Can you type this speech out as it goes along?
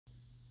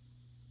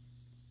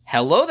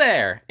Hello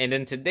there! And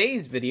in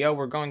today's video,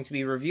 we're going to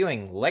be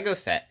reviewing Lego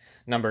set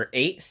number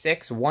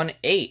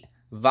 8618,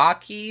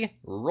 Vahki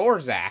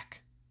Rorzakh.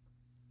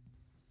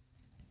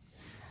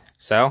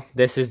 So,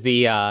 this is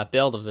the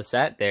build of the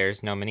set.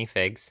 There's no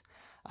minifigs.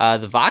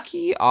 The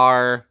Vahki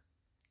are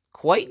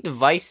quite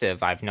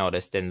divisive, I've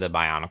noticed, in the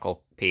Bionicle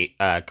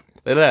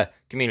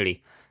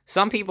community.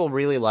 Some people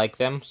really like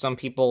them, some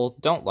people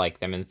don't like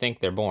them and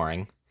think they're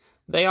boring.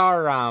 They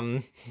are,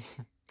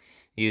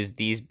 use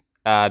these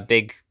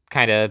big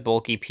kind of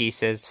bulky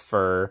pieces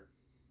for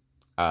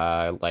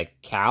like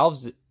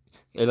calves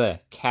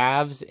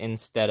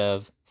instead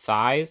of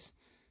thighs,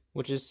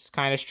 which is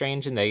kind of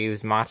strange, and they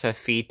use mata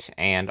feet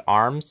and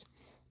arms,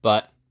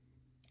 but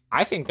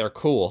I think they're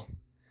cool.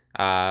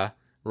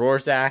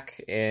 Rorzakh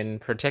in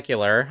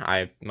particular,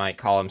 I might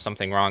call him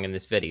something wrong in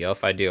this video.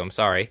 If I do, I'm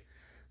sorry.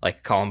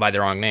 Like, call him by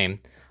the wrong name.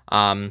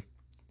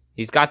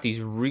 He's got these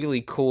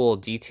really cool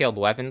detailed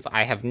weapons.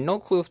 I have no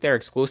clue if they're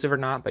exclusive or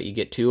not, but you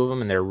get two of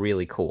them and they're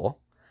really cool.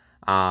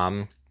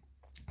 Of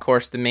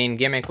course, the main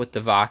gimmick with the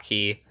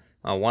Vahki,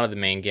 one of the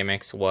main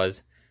gimmicks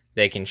was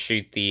they can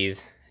shoot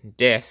these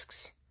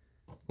discs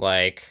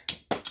like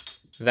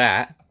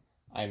that.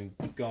 I'm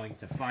going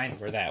to find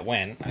where that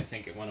went. I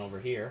think it went over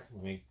here.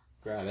 Let me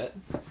grab it.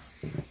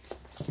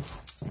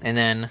 And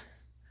then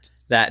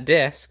that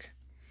disc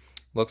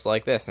looks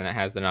like this, and it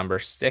has the number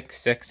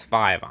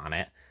 665 on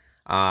it.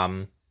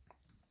 I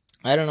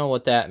don't know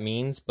what that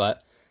means,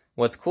 but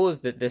what's cool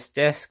is that this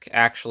disc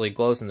actually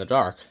glows in the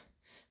dark.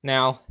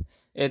 Now,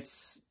 it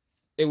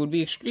would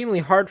be extremely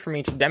hard for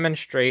me to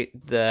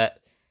demonstrate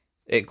that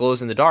it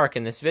glows in the dark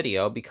in this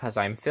video because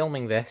I'm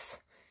filming this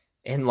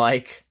in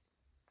like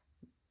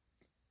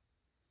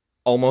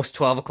almost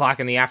 12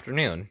 o'clock in the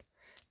afternoon.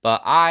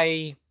 But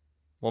I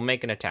will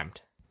make an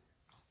attempt.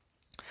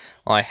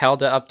 Well, I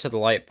held it up to the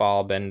light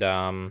bulb and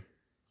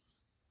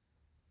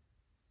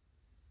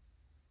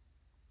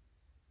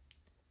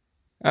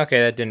okay,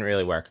 that didn't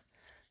really work.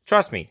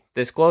 Trust me,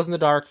 this glows in the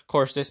dark. Of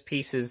course, this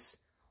piece is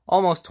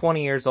almost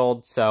 20 years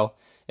old, so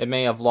it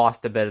may have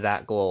lost a bit of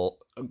that glow.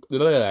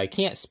 I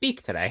can't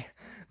speak today.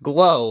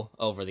 Glow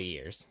over the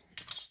years.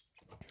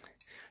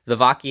 The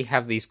Vahki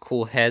have these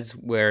cool heads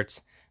where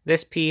it's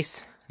this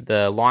piece,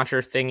 the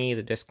launcher thingy,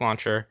 the disc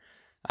launcher,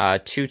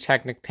 two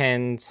Technic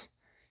pins,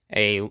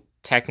 a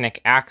Technic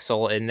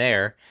axle in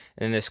there,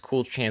 and then this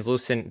cool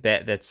translucent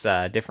bit that's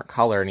a different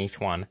color in each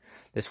one.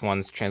 This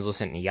one's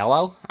translucent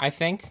yellow, I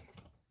think.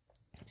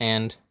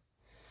 And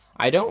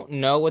I don't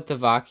know what the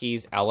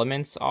Vahki's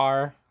elements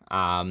are,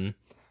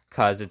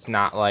 because it's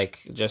not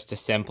like just a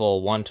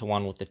simple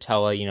one-to-one with the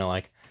Toa, you know,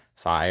 like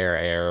fire,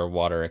 air,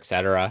 water,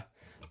 etc.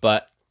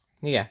 But,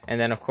 yeah,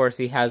 and then of course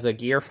he has a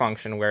gear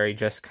function where he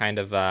just kind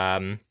of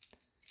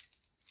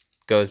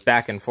goes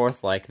back and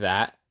forth like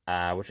that,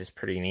 which is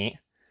pretty neat.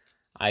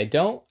 I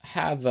don't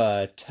have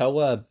a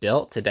Toa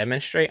built to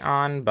demonstrate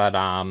on, but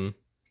I'm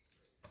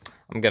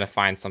going to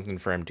find something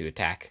for him to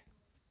attack.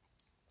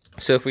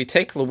 So if we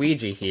take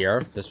Luigi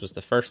here, this was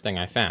the first thing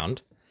I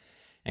found,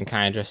 and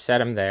kind of just set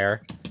him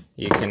there,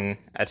 you can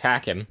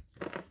attack him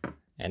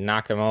and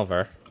knock him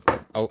over.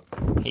 Oh,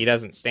 he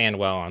doesn't stand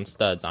well on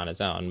studs on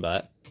his own,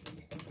 but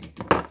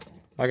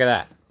look at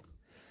that.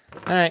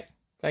 Alright,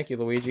 thank you,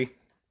 Luigi.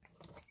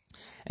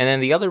 And then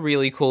the other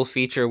really cool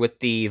feature with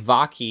the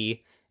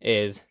Vahki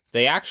is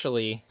they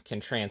actually can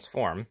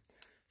transform.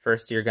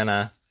 First, you're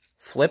gonna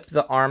flip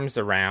the arms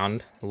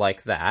around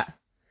like that,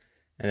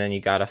 and then you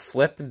gotta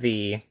flip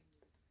the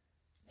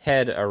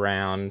head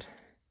around,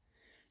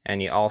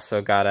 and you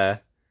also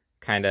gotta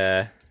kind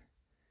of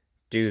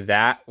do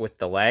that with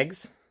the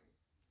legs.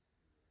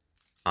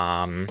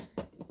 It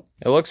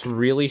looks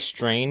really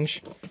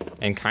strange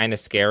and kind of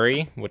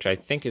scary, which I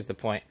think is the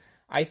point.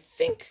 I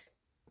think,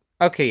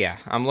 okay, yeah,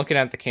 I'm looking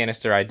at the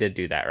canister. I did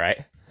do that,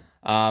 right?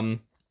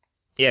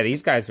 Yeah,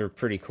 these guys are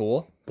pretty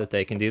cool that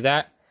they can do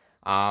that.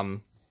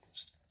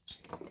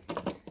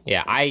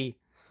 Yeah, I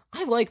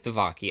like the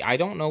Vahki. I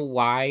don't know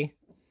why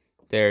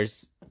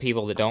there's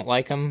people that don't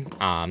like them.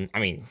 I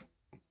mean,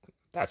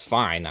 that's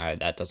fine.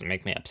 That doesn't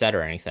make me upset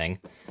or anything.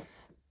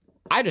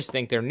 I just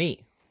think they're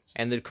neat.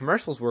 And the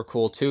commercials were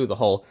cool too, the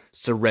whole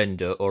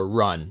surrender or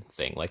run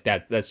thing. Like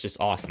that's just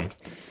awesome.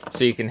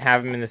 So you can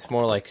have them in this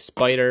more like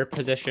spider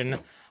position.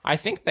 I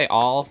think they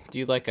all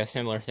do like a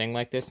similar thing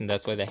like this, and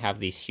that's why they have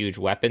these huge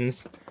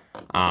weapons.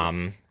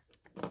 But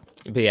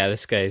yeah,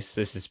 this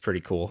is pretty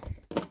cool.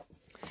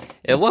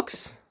 It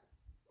looks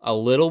a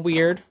little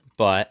weird,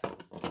 but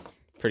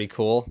pretty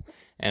cool.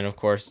 And of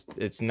course,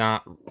 it's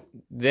not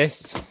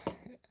this.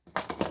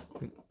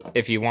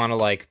 If you want to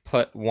like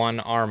put one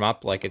arm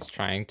up like it's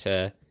trying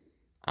to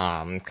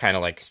kind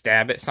of like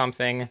stab at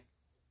something,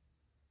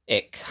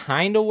 it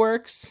kind of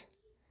works,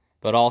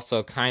 but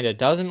also kind of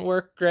doesn't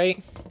work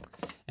great.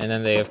 And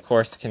then they, of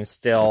course, can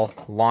still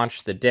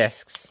launch the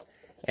discs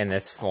in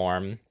this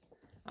form.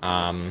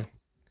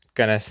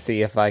 Gonna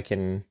see if I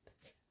can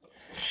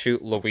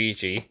shoot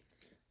Luigi.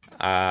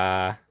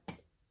 I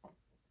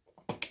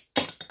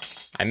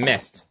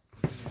missed.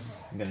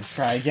 I'm gonna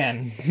try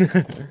again.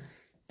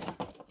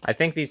 I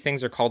think these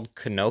things are called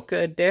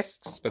Kanoka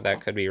discs, but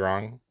that could be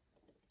wrong.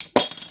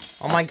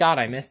 Oh my god,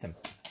 I missed him.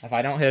 If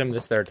I don't hit him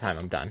this third time,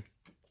 I'm done.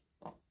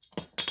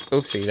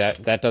 Oopsie,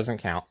 that doesn't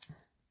count.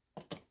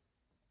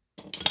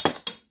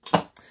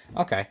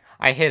 Okay,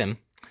 I hit him.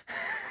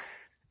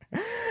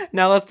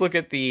 Now let's look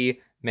at the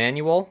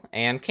manual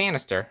and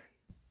canister.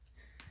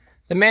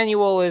 The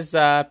manual is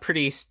a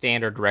pretty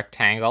standard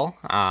rectangle.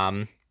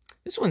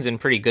 This one's in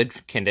pretty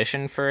good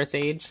condition for its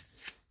age.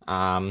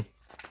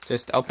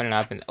 Just open it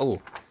up and,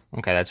 oh,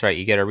 okay, that's right.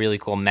 You get a really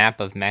cool map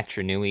of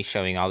Metru Nui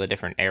showing all the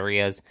different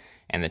areas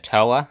and the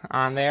Toa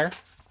on there.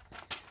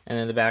 And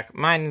then the back,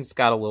 mine's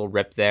got a little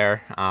rip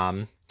there.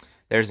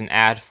 There's an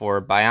ad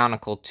for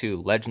Bionicle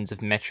 2, Legends of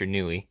Metru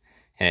Nui,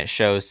 and it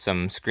shows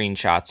some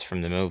screenshots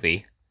from the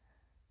movie.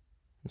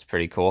 It's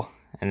pretty cool.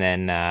 And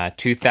then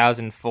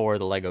 2004,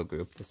 the Lego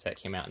Group. The set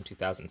came out in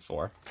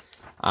 2004.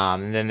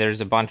 And then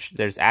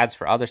there's ads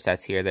for other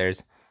sets here.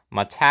 There's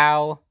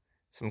Matau,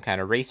 some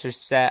kind of racer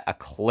set, a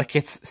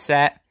Clickets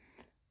set,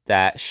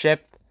 that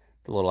ship,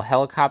 the little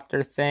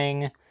helicopter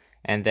thing,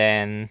 and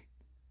then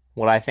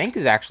what I think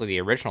is actually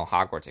the original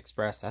Hogwarts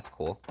Express. That's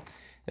cool.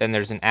 Then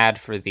there's an ad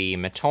for the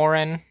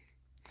Matoran.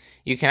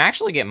 You can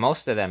actually get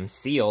most of them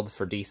sealed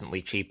for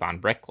decently cheap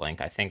on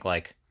Bricklink. I think,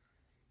 like,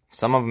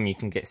 some of them you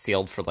can get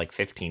sealed for, like,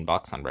 15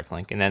 bucks on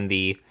Bricklink. And then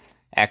the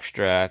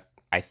extra,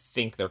 I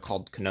think they're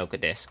called Kanoka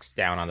discs,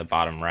 down on the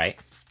bottom right.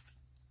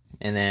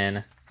 And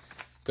then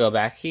go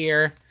back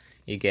here.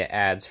 You get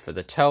ads for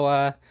the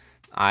Toa.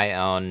 I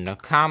own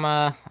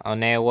Nakama,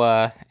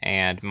 Onewa,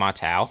 and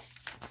Matau.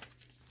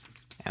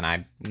 And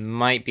I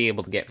might be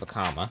able to get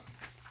Vakama.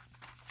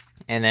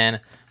 And then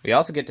we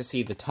also get to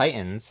see the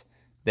Titans.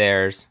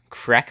 There's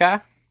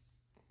Kreka,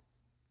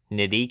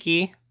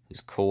 Nidiki, who's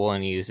cool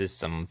and uses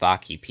some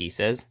vahki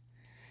pieces.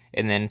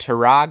 And then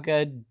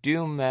Taraga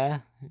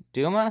Duma?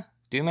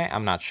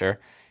 I'm not sure.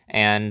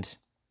 And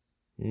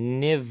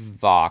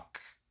Nivok.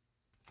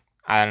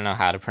 I don't know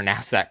how to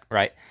pronounce that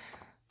right.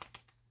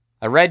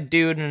 A red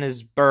dude and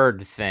his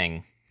bird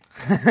thing.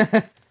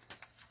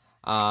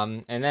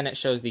 And then it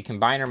shows the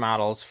combiner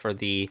models for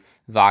the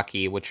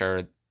vahki, which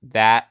are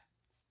that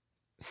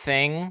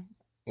thing,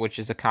 which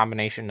is a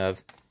combination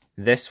of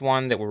this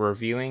one that we're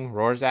reviewing,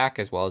 rorzakh,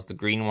 as well as the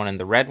green one and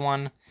the red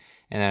one,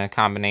 and then a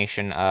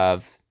combination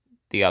of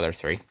the other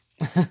three.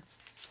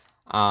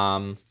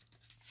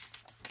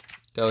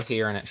 Go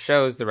here and it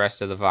shows the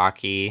rest of the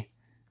vahki.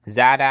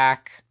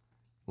 Zadak,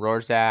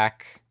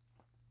 rorzakh,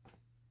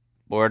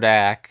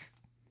 Bordak,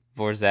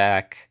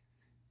 Vorzakh,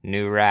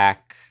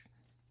 Nurak,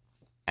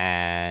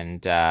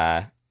 and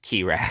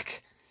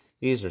Kirak.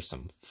 These are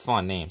some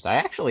fun names. I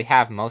actually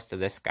have most of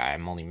this guy.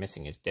 I'm only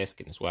missing his disc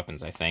and his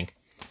weapons, I think.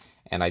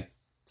 And I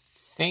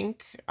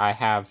think I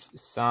have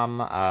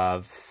some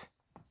of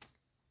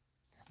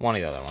one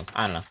of the other ones.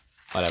 I don't know.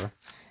 Whatever.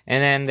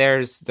 And then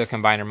there's the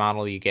combiner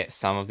model. You get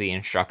some of the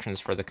instructions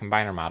for the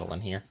combiner model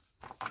in here.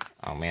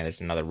 Oh man,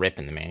 there's another rip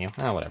in the manual.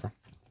 Oh, whatever.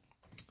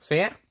 So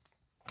yeah,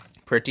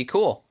 pretty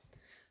cool.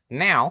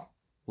 Now,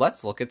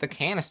 let's look at the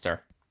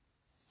canister.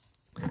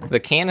 The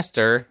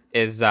canister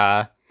is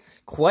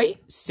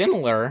quite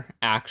similar,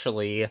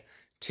 actually,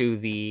 to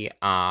the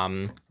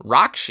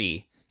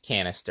Rakshi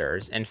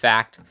canisters. In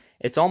fact,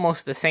 it's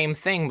almost the same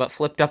thing, but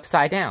flipped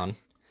upside down.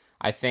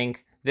 I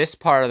think this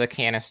part of the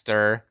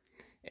canister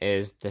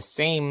is the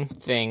same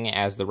thing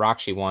as the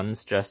Rakshi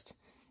ones, just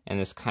in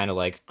this kind of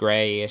like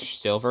grayish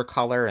silver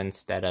color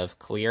instead of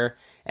clear.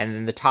 And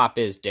then the top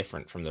is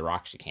different from the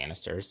Rakshi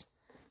canisters.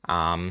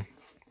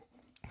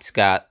 It's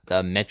got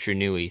the Metru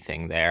Nui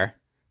thing there.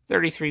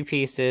 33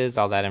 pieces,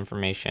 all that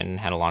information,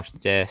 how to launch the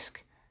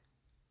disc.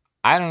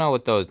 I don't know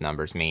what those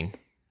numbers mean.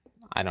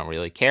 I don't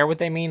really care what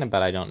they mean,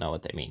 but I don't know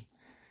what they mean.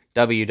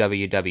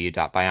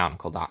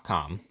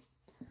 www.bionicle.com.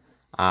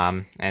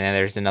 And then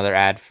there's another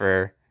ad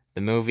for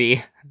the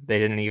movie. They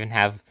didn't even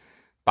have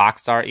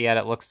box art yet,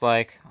 it looks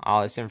like.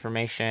 All this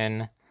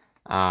information.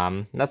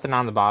 Nothing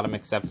on the bottom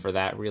except for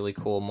that really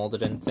cool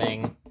molded in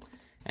thing.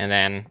 And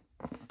then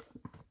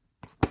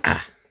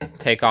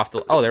take off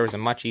the... Oh, there was a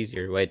much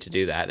easier way to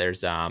do that.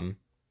 There's, right?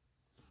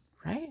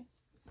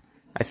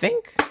 I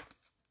think?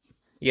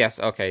 Yes,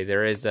 okay,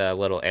 there is a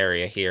little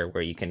area here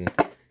where you can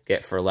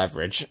get for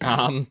leverage.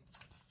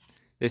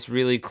 This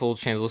really cool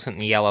translucent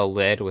yellow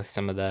lid with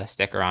some of the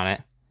sticker on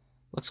it.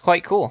 Looks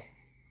quite cool.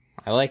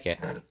 I like it.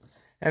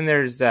 And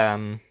there's,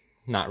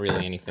 not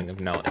really anything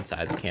of note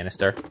inside the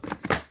canister.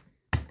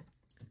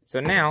 So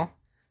now,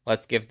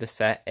 let's give the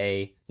set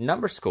a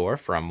number score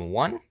from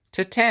 1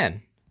 to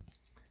 10.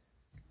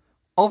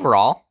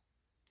 Overall,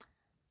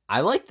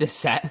 I like this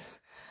set.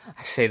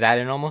 I say that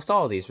in almost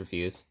all of these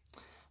reviews.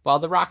 While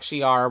the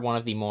Rakshi are one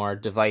of the more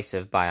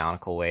divisive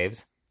Bionicle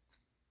waves,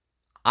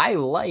 I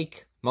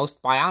like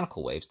most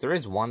Bionicle waves. There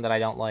is one that I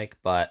don't like,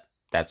 but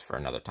that's for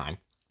another time.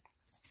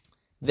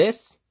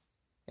 This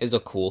is a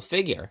cool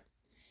figure.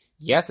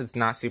 Yes, it's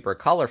not super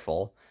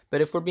colorful,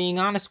 but if we're being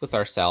honest with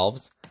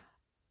ourselves,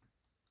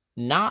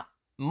 not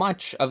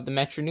much of the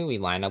Metru Nui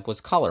lineup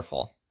was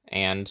colorful,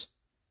 and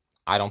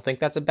I don't think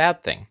that's a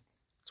bad thing.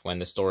 It's when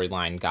the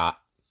storyline got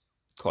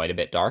quite a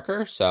bit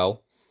darker,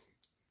 so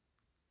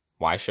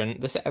why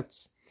shouldn't the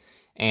sets?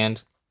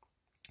 And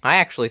I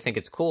actually think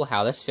it's cool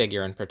how this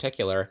figure in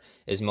particular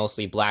is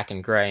mostly black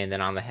and gray, and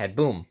then on the head,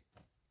 boom,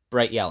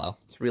 bright yellow.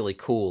 It's really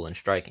cool and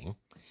striking.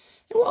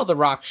 And while the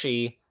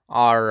Rakshi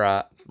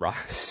are,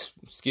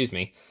 excuse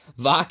me,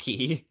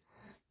 vahki,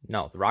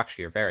 no, the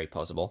Rakshi are very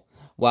posable,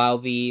 while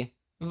the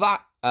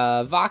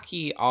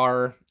vahki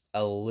are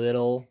a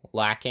little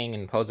lacking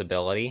in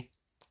posability,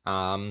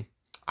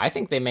 I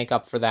think they make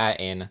up for that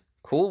in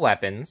cool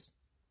weapons,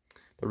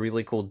 the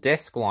really cool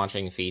disc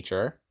launching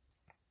feature,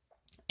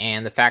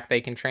 and the fact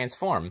they can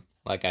transform,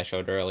 like I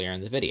showed earlier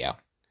in the video.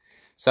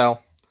 So,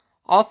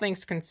 all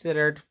things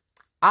considered,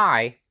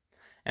 I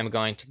am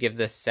going to give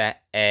this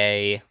set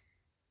a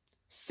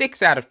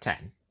 6 out of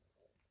 10.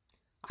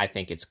 I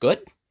think it's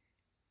good,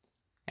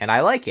 and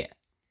I like it.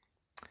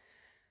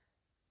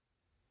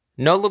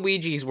 No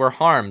Luigis were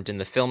harmed in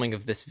the filming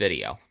of this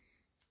video.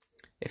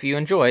 If you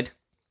enjoyed,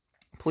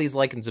 please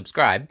like and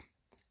subscribe.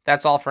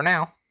 That's all for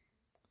now.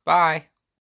 Bye.